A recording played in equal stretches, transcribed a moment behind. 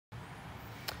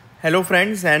Hello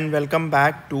friends and welcome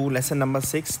back to lesson number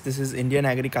 6. This is Indian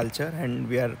agriculture and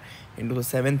we are into the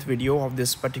 7th video of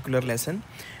this particular lesson.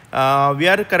 We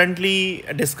are currently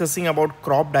discussing about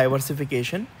crop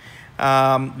diversification.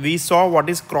 We saw what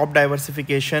is crop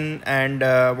diversification and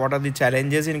what are the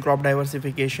challenges in crop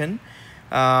diversification.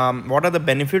 What are the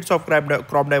benefits of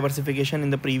crop diversification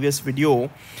in the previous video,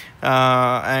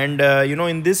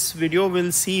 in this video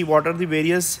we'll see what are the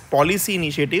various policy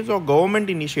initiatives or government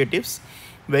initiatives,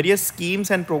 various schemes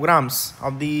and programs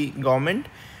of the government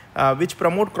which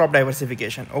promote crop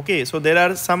diversification. Okay, so there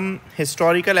are some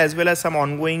historical as well as some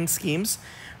ongoing schemes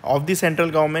of the central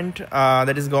government,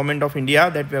 that is Government of India,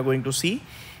 that we are going to see.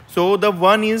 So the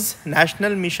one is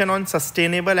National Mission on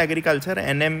Sustainable Agriculture,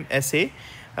 NMSA.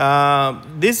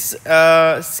 This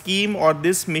scheme or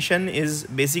this mission is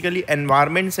basically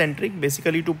environment centric,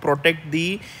 basically to protect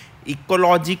the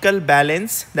ecological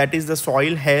balance, that is the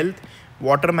soil health,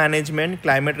 water management,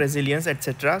 climate resilience,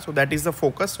 etc. So that is the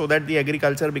focus, so that the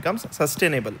agriculture becomes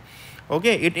sustainable.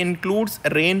 Okay, it includes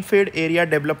rain-fed area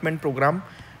development program,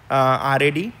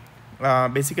 RAD,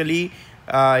 basically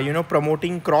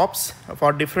promoting crops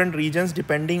for different regions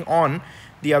depending on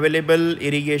the available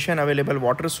irrigation, available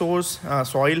water source,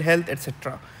 soil health,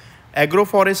 etc.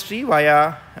 Agroforestry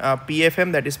via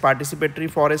PFM, that is participatory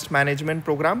forest management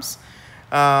programs.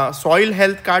 Soil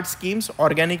health card schemes,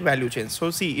 organic value chains.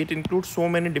 So see, it includes so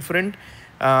many different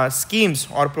schemes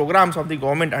or programs of the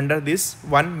government under this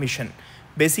one mission.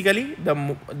 Basically,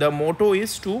 the motto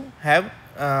is to have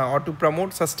or to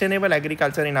promote sustainable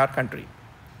agriculture in our country.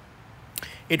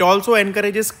 It also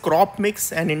encourages crop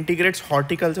mix and integrates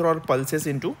horticulture or pulses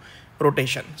into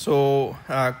rotation. So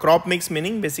crop mix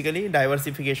meaning basically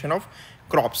diversification of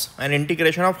crops and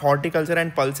integration of horticulture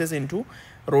and pulses into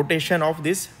rotation of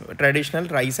this traditional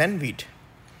rice and wheat.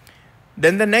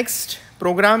 Then the next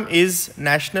program is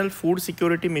National Food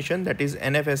Security Mission, that is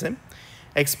NFSM,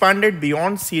 expanded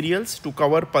beyond cereals to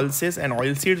cover pulses and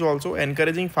oilseeds also,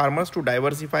 encouraging farmers to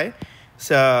diversify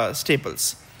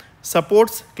staples.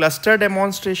 Supports cluster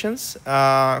demonstrations,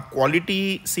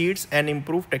 quality seeds and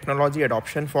improve technology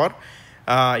adoption for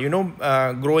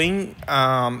growing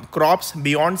crops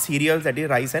beyond cereals, that is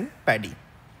rice and paddy.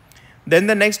 Then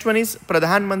the next one is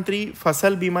Pradhan Mantri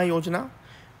Fasal Bima Yojna.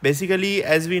 Basically,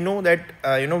 as we know that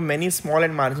many small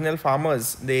and marginal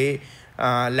farmers, they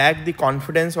lack the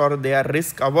confidence or they are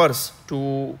risk averse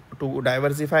to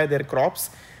diversify their crops,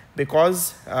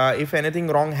 because if anything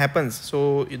wrong happens,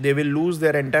 so they will lose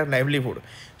their entire livelihood.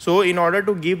 So in order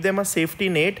to give them a safety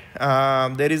net,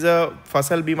 there is a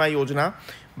Fasal Bima Yojna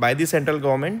by the central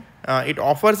government. It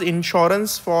offers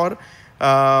insurance for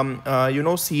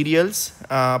cereals,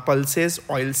 pulses,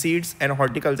 oilseeds and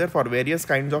horticulture for various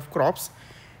kinds of crops.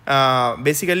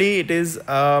 Basically, it is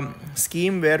a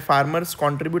scheme where farmers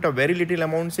contribute a very little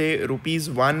amount, say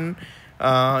 ₹1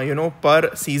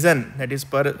 per season, that is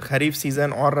per Kharif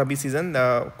season or Rabi season,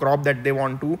 the crop that they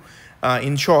want to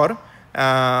insure.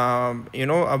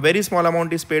 A very small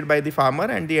amount is paid by the farmer,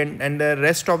 and the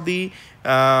rest of the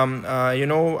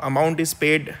amount is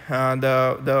paid,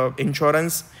 the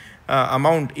insurance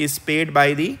amount is paid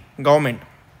by the government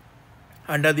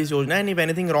under this Yojna. And if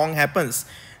anything wrong happens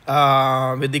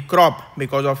with the crop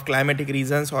because of climatic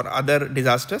reasons or other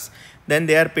disasters, then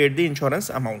they are paid the insurance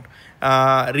amount.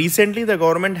 Recently, the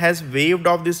government has waived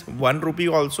off this ₹1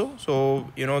 also. So,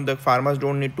 the farmers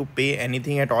don't need to pay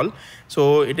anything at all.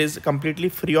 So, it is completely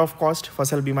free of cost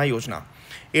Fasal Bima Yojna.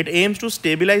 It aims to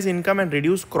stabilize income and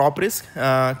reduce crop risk,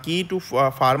 key to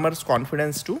farmers'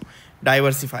 confidence to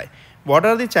diversify. What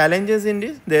are the challenges in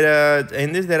this?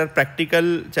 There are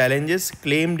practical challenges,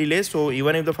 claim delays. So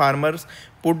even if the farmers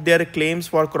put their claims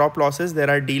for crop losses, there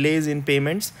are delays in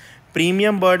payments,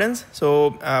 premium burdens.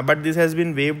 So, but this has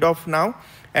been waived off now,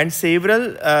 and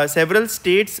several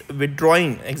states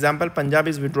withdrawing. Example, Punjab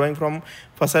is withdrawing from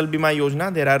Fasal Bima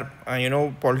Yojna. There are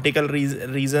political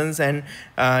reasons, and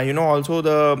also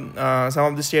the some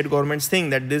of the state governments think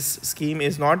that this scheme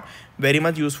is not very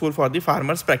much useful for the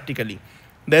farmers practically.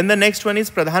 Then the next one is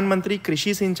Pradhan Mantri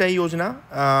Krishi Sinchai Yojna.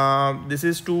 This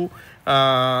is to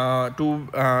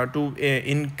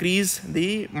increase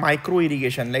the micro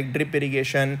irrigation like drip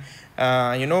irrigation.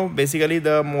 Basically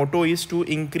the motto is to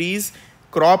increase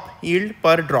crop yield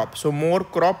per drop. So more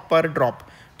crop per drop,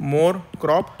 more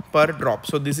crop per drop.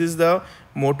 So this is the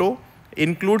motto.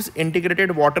 Includes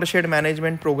integrated watershed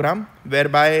management program,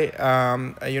 whereby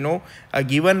a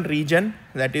given region,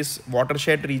 that is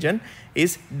watershed region,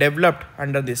 is developed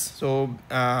under this. So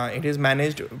it is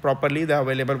managed properly, the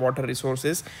available water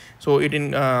resources. So it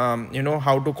in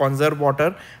how to conserve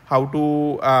water, how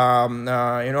to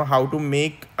how to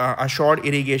make assured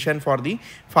irrigation for the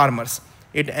farmers.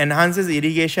 It enhances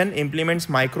irrigation, implements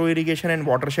micro irrigation and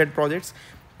watershed projects,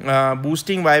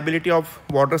 boosting viability of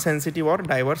water sensitive or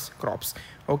diverse crops.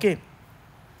 Okay.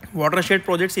 Watershed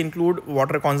projects include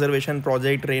water conservation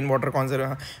project, rainwater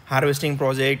harvesting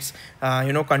projects,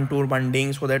 contour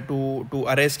bunding, so that to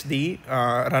arrest the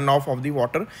runoff of the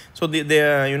water. So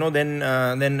then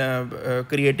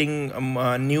creating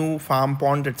new farm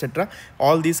ponds, etc.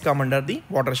 All these come under the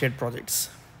watershed projects.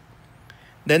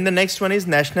 Then the next one is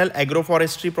National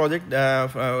Agroforestry Project,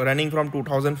 running from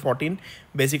 2014,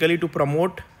 basically to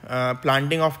promote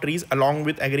planting of trees along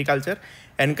with agriculture,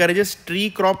 encourages tree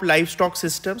crop livestock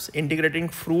systems, integrating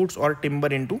fruits or timber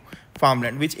into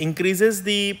farmland, which increases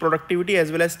the productivity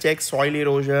as well as checks soil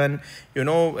erosion,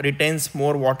 retains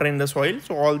more water in the soil.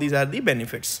 So all these are the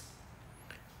benefits.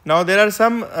 Now there are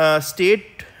some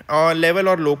state level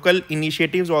or local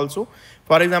initiatives also.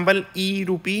 For example,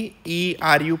 E-RUPI,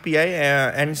 E-RUPI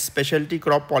and specialty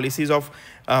crop policies of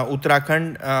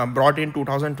Uttarakhand brought in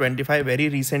 2025 very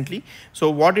recently. So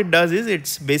what it does is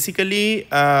it's basically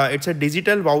it's a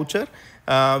digital voucher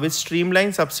which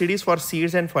streamlines subsidies for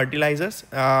seeds and fertilizers,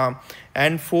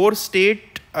 and 4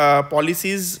 state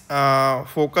policies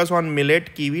focus on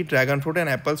millet, kiwi, dragon fruit and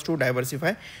apples to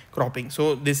diversify cropping.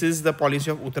 So this is the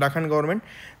policy of Uttarakhand government.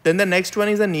 Then the next one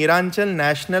is the Neeranchal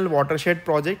National Watershed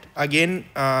Project. Again,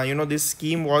 this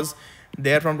scheme was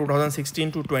there from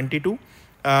 2016 to 22.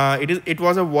 It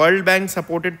was a World Bank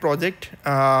supported project,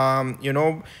 under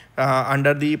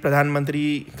the Pradhan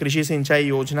Mantri Krishi Sinchai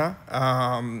Yojna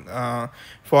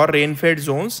for rain-fed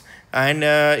zones, and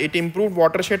it improved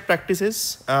watershed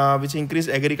practices, which increased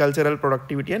agricultural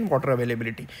productivity and water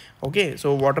availability. Okay,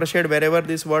 so watershed, wherever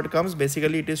this word comes,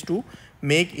 basically it is to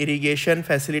make irrigation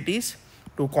facilities,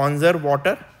 to conserve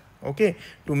water, okay,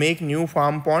 to make new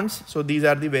farm ponds. So these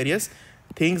are the various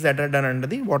things that are done under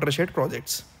the watershed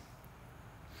projects.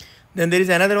 Then there is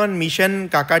another one, Mission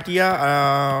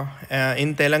Kakatiya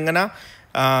in Telangana.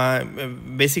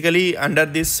 Basically under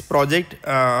this project,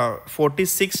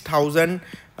 46,000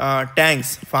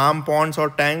 tanks, farm ponds or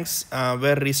tanks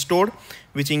were restored,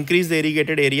 which increased the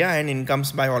irrigated area and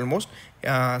incomes by almost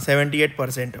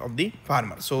 78% of the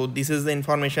farmers. So this is the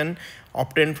information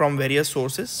obtained from various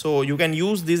sources. So you can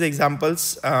use these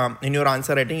examples in your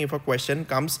answer writing if a question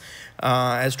comes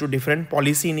as to different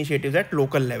policy initiatives at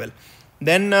local level.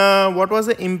 Then what was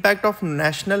the impact of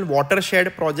National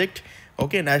Watershed Project?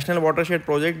 Okay, National Watershed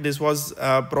Project, this was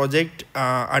a project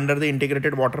under the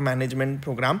Integrated Water Management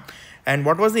Program. And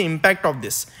what was the impact of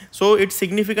this? So it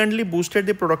significantly boosted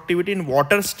the productivity in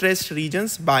water stressed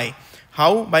regions by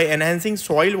how? By enhancing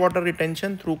soil water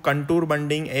retention through contour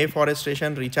bunding,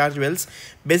 afforestation, recharge wells,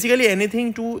 basically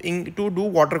anything to do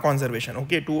water conservation,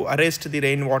 okay, to arrest the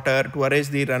rainwater, to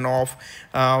arrest the runoff,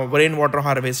 rainwater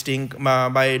harvesting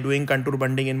by doing contour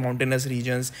bunding in mountainous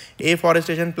regions,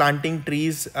 afforestation, planting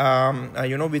trees,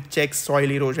 which checks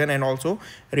soil erosion and also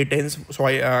retains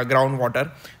soil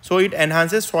groundwater. So it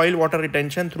enhances soil water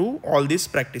retention through all these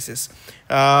practices.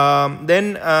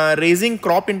 Then raising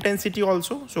crop intensity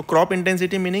also. So crop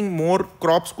intensity meaning more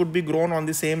crops could be grown on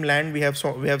the same land. We have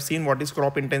seen what is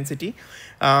crop intensity,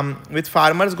 with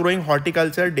farmers growing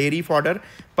horticulture, dairy fodder,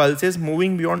 pulses,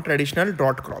 moving beyond traditional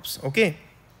drought crops. Okay,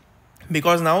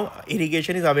 because now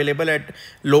irrigation is available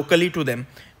locally to them.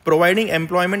 Providing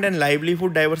employment and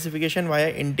livelihood diversification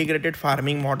via integrated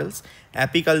farming models,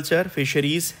 apiculture,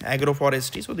 fisheries,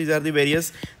 agroforestry. So these are the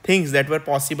various things that were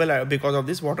possible because of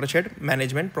this watershed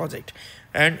management project.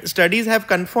 And studies have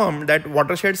confirmed that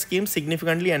watershed schemes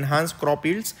significantly enhance crop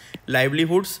yields,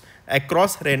 livelihoods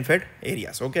across rain-fed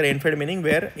areas. Okay, rain-fed meaning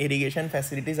where irrigation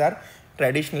facilities are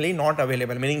traditionally not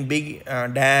available, meaning big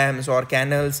dams or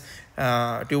canals,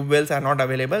 tube wells are not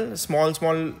available. Small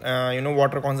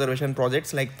water conservation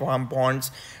projects like farm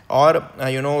ponds or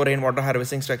rainwater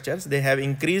harvesting structures, they have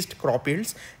increased crop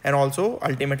yields and also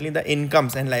ultimately the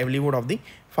incomes and livelihood of the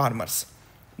farmers.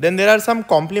 Then there are some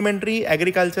complementary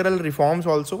agricultural reforms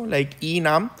also, like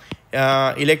E-NAM,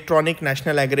 Electronic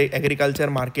National Agriculture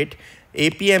Market.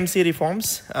 APMC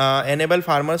reforms enable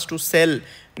farmers to sell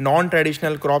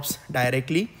non-traditional crops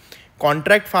directly.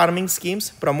 Contract farming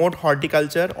schemes promote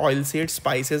horticulture, oilseeds,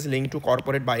 spices linked to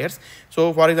corporate buyers.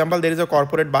 So for example, there is a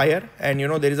corporate buyer and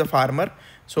there is a farmer.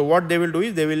 So what they will do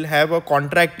is they will have a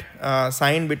contract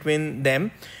signed between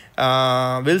them.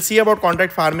 We'll see about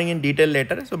contract farming in detail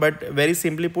later. So but very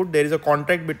simply put, there is a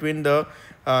contract between the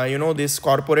this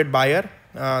corporate buyer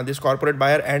and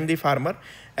the farmer.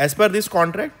 As per this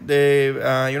contract,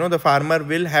 the farmer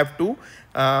will have to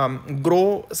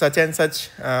grow such and such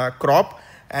crop,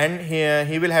 and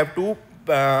he will have to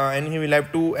and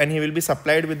he will be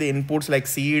supplied with the inputs like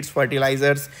seeds,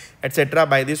 fertilizers, etc.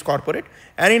 by this corporate,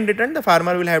 and in return the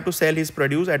farmer will have to sell his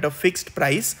produce at a fixed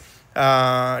price,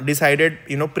 decided,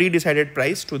 pre-decided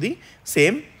price to the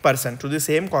same person, to the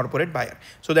same corporate buyer.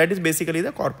 So that is basically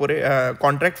the corporate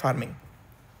contract farming.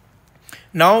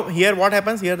 Now here what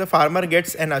happens, here the farmer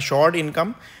gets an assured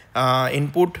income,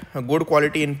 input, good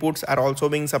quality inputs are also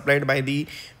being supplied by the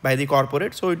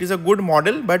corporate. So it is a good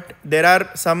model, but there are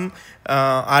some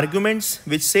arguments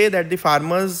which say that the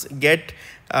farmers get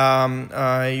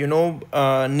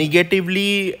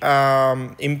negatively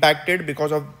impacted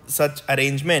because of such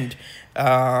arrangement,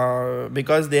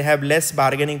 because they have less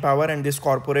bargaining power, and these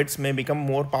corporates may become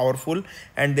more powerful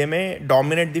and they may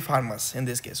dominate the farmers in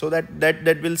this case. So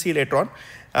that we'll see later on.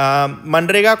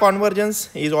 Manrega convergence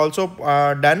is also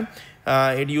done.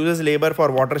 It uses labor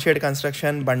for watershed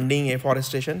construction, bunding,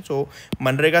 afforestation. So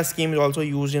Manrega scheme is also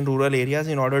used in rural areas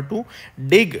in order to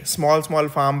dig small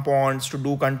farm ponds, to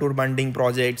do contour bunding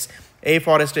projects,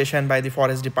 afforestation by the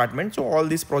forest department. So all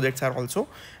these projects are also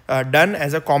done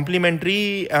as a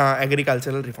complementary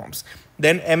agricultural reforms.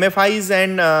 Then MFIs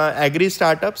and agri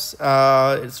startups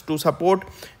to support,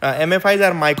 MFIs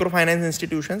are microfinance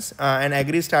institutions and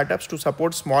agri startups to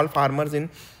support small farmers in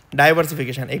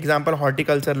diversification. Example,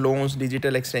 horticulture loans,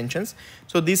 digital extensions.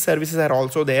 So these services are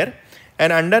also there.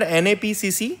 And under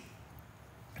NAPCC,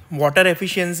 water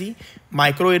efficiency,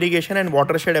 micro irrigation and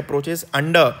watershed approaches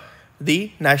under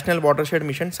the National Watershed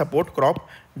Mission support crop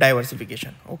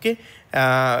diversification. Okay,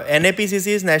 NAPCC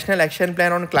is National Action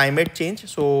Plan on Climate Change.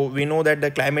 So we know that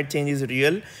the climate change is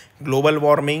real, global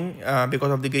warming,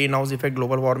 because of the greenhouse effect,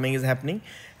 global warming is happening,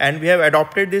 and we have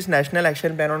adopted this National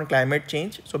Action Plan on Climate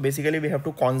Change. So basically we have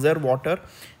to conserve water,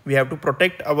 we have to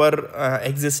protect our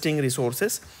existing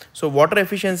resources. So water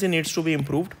efficiency needs to be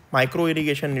improved, micro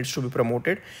irrigation needs to be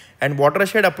promoted, and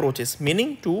watershed approaches,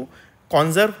 meaning to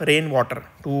conserve rainwater,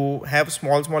 to have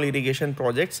small irrigation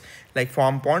projects like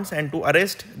farm ponds, and to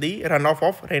arrest the runoff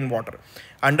of rainwater.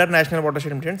 Under National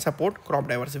Watershed Mission support crop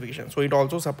diversification. So it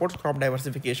also supports crop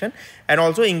diversification and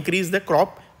also increase the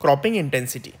cropping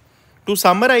intensity. To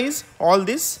summarize all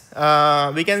this,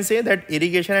 we can say that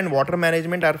irrigation and water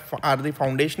management are the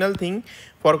foundational thing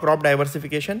for crop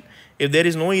diversification. If there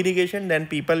is no irrigation, then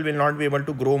people will not be able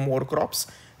to grow more crops,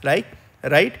 right?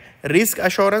 Risk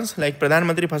assurance like Pradhan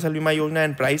Mantri Fasal Bima Yojna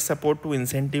and price support to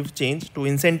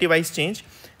incentivize change.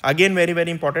 Again,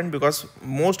 very important, because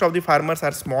most of the farmers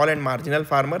are small and marginal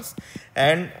farmers,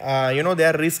 and they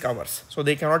are risk averse. So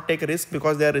they cannot take risk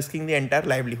because they are risking the entire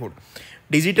livelihood.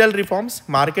 Digital reforms,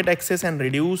 market access and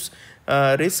reduce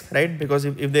risk, right? Because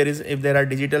if there are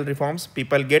digital reforms,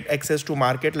 people get access to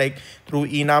market like through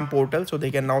Enam portal, so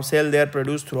they can now sell their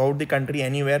produce throughout the country,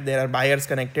 anywhere there are buyers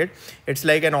connected. It's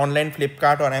like an online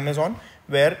Flipkart or Amazon,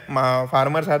 where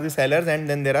farmers are the sellers and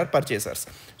then there are purchasers.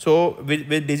 So with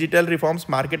digital reforms,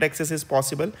 market access is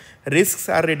possible. Risks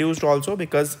are reduced also,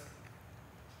 because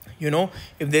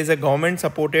if there is a government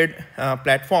supported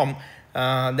platform,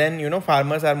 then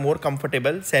farmers are more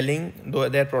comfortable selling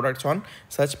their products on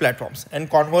such platforms. And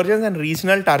convergence and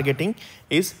regional targeting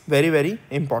is very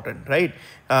important, right?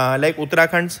 Like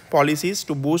Uttarakhand's policies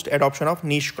to boost adoption of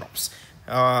niche crops.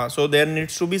 So there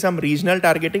needs to be some regional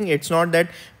targeting. It's not that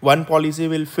one policy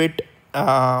will fit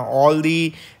all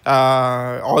the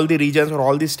regions or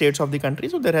all the states of the country.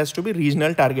 So there has to be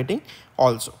regional targeting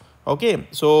also. Okay,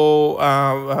 so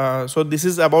so this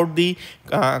is about the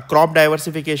crop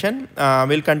diversification.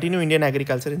 We'll continue Indian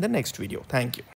agriculture in the next video. Thank you.